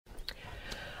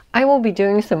I will be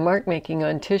doing some mark making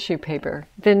on tissue paper,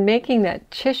 then making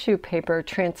that tissue paper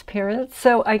transparent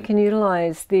so I can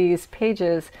utilize these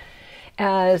pages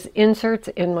as inserts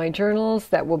in my journals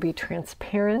that will be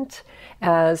transparent,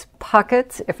 as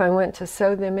pockets if I want to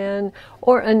sew them in,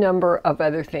 or a number of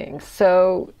other things.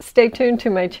 So stay tuned to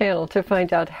my channel to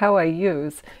find out how I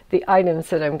use the items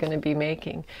that I'm going to be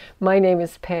making. My name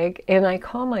is Peg, and I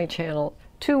call my channel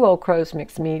Two Old Crows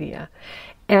Mixed Media.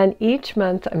 And each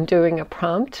month I'm doing a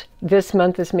prompt. This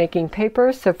month is making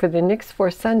paper, so for the next 4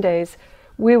 Sundays,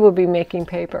 we will be making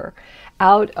paper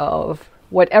out of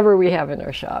whatever we have in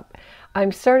our shop.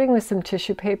 I'm starting with some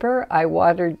tissue paper. I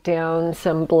watered down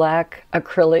some black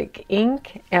acrylic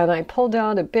ink, and I pulled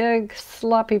out a big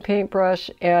sloppy paintbrush,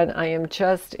 and I am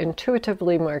just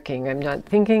intuitively marking. I'm not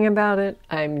thinking about it.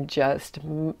 I'm just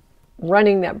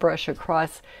running that brush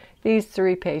across these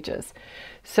 3 pages.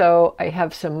 So I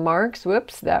have some marks.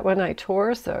 Whoops, that one I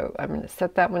tore, so I'm going to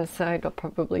set that one aside. I'll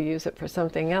probably use it for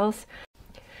something else.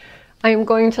 I am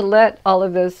going to let all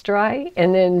of those dry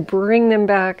and then bring them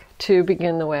back to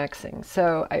begin the waxing.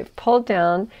 So I've pulled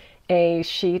down a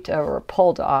sheet, or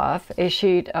pulled off a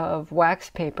sheet of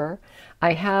wax paper.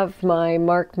 I have my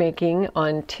mark making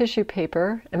on tissue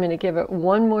paper. I'm going to give it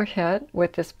one more hit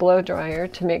with this blow dryer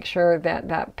to make sure that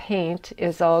that paint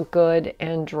is all good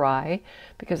and dry,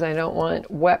 because I don't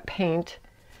want wet paint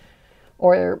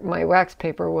or my wax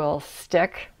paper will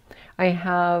stick. I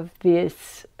have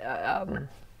this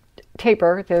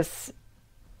taper, this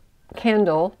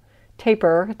candle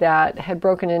taper that had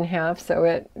broken in half, so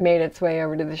it made its way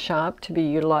over to the shop to be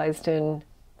utilized in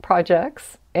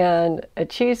projects, and a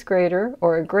cheese grater,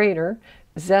 or a grater,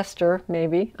 zester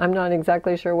maybe. I'm not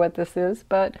exactly sure what this is,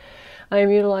 but I am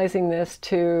utilizing this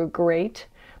to grate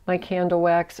my candle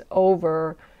wax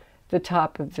over the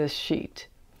top of this sheet.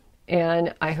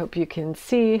 And I hope you can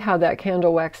see how that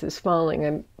candle wax is falling.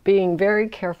 I'm being very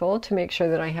careful to make sure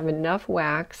that I have enough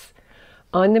wax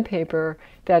on the paper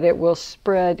that it will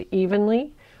spread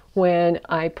evenly when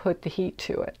I put the heat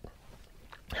to it.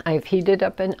 I've heated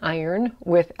up an iron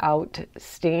without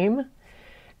steam,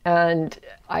 and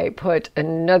I put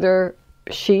another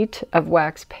sheet of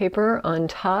wax paper on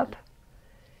top,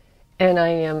 and I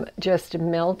am just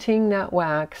melting that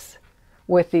wax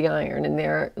with the iron. And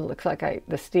there it looks like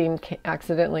the steam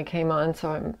accidentally came on,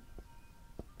 so I'm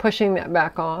pushing that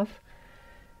back off,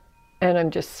 and I'm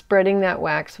just spreading that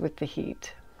wax with the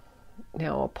heat.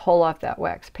 Now I'll pull off that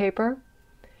wax paper.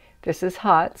 This is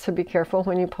hot, so be careful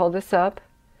when you pull this up.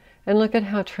 And look at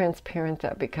how transparent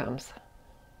that becomes.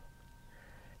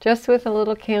 Just with a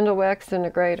little candle wax and a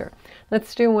grater.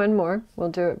 Let's do one more.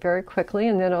 We'll do it very quickly,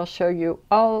 and then I'll show you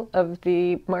all of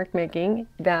the mark making,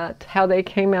 how they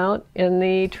came out in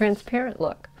the transparent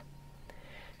look.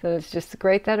 So let's just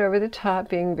grate that over the top,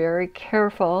 being very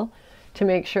careful to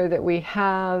make sure that we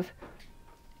have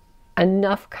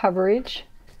enough coverage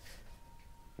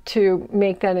to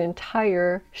make that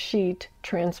entire sheet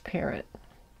transparent.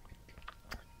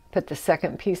 Put the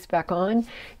second piece back on.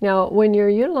 Now, when you're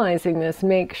utilizing this,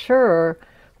 make sure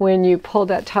when you pull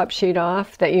that top sheet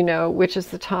off that you know which is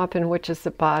the top and which is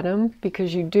the bottom,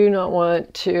 because you do not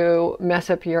want to mess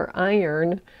up your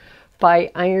iron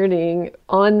by ironing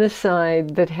on the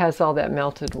side that has all that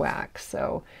melted wax.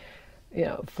 So, you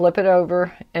know, flip it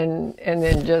over and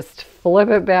then just flip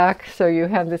it back so you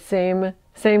have the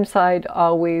same side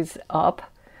always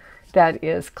up that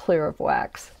is clear of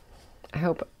wax. I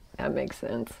hope that makes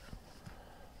sense.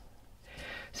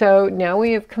 So now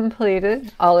we have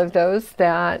completed all of those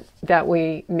that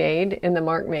we made in the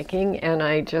mark making, and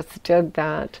I just did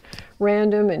that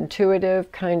random,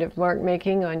 intuitive kind of mark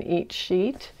making on each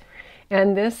sheet.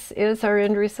 And this is our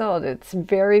end result. It's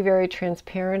very, very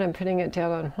transparent. I'm putting it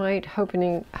down on white,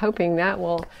 hoping that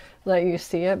will let you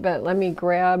see it. But let me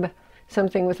grab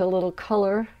something with a little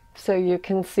color so you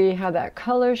can see how that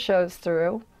color shows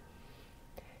through.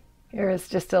 Here is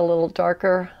just a little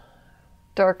darker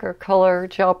color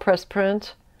gel press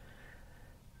print.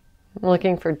 I'm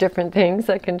looking for different things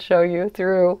I can show you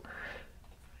through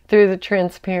the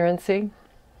transparency.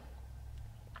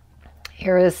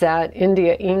 Here is that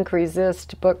India Ink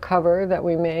Resist book cover that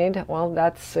we made. Well,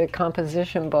 that's a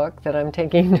composition book that I'm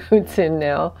taking notes in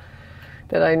now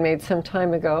that I made some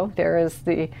time ago. There is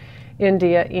the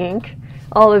India ink.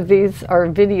 All of these are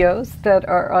videos that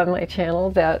are on my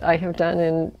channel that I have done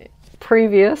in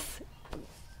previous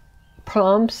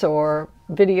prompts or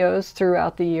videos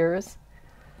throughout the years.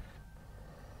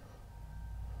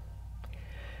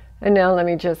 And now let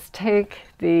me just take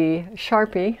the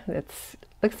Sharpie.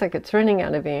 Looks like it's running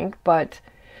out of ink, but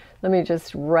let me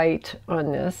just write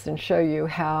on this and show you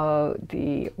how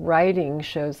the writing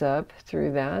shows up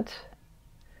through that.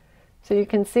 So you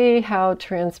can see how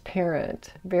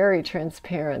transparent, very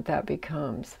transparent that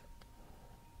becomes.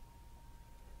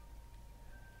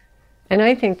 And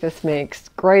I think this makes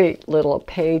great little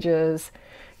pages.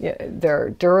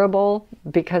 They're durable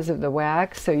because of the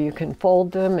wax, so you can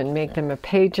fold them and make them a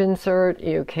page insert.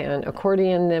 You can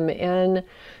accordion them in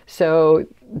so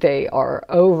they are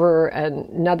over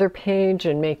another page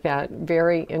and make that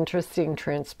very interesting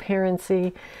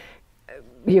transparency.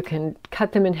 You can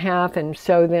cut them in half and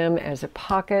sew them as a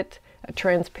pocket, a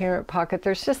transparent pocket.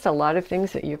 There's just a lot of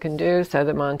things that you can do. Sew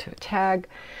them onto a tag.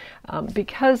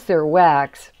 Because they're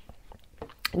wax,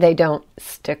 they don't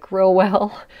stick real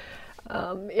well.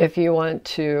 If you want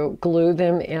to glue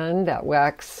them in, that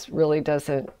wax really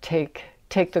doesn't take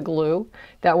the glue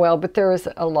that well, but there is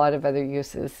a lot of other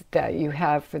uses that you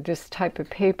have for this type of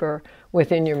paper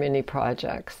within your mini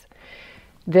projects.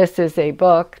 This is a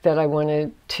book that I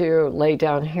wanted to lay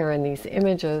down here in these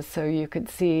images so you could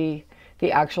see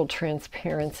the actual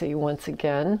transparency once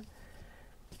again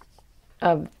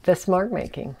of this mark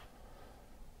making.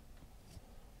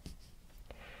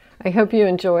 I hope you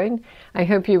enjoyed. I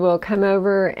hope you will come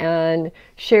over and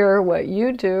share what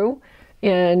you do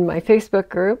in my Facebook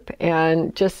group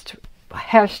and just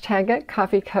hashtag it,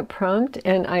 Coffee Cup Prompt,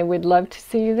 and I would love to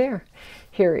see you there.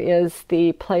 Here is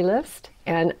the playlist,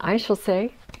 and I shall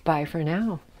say bye for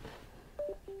now.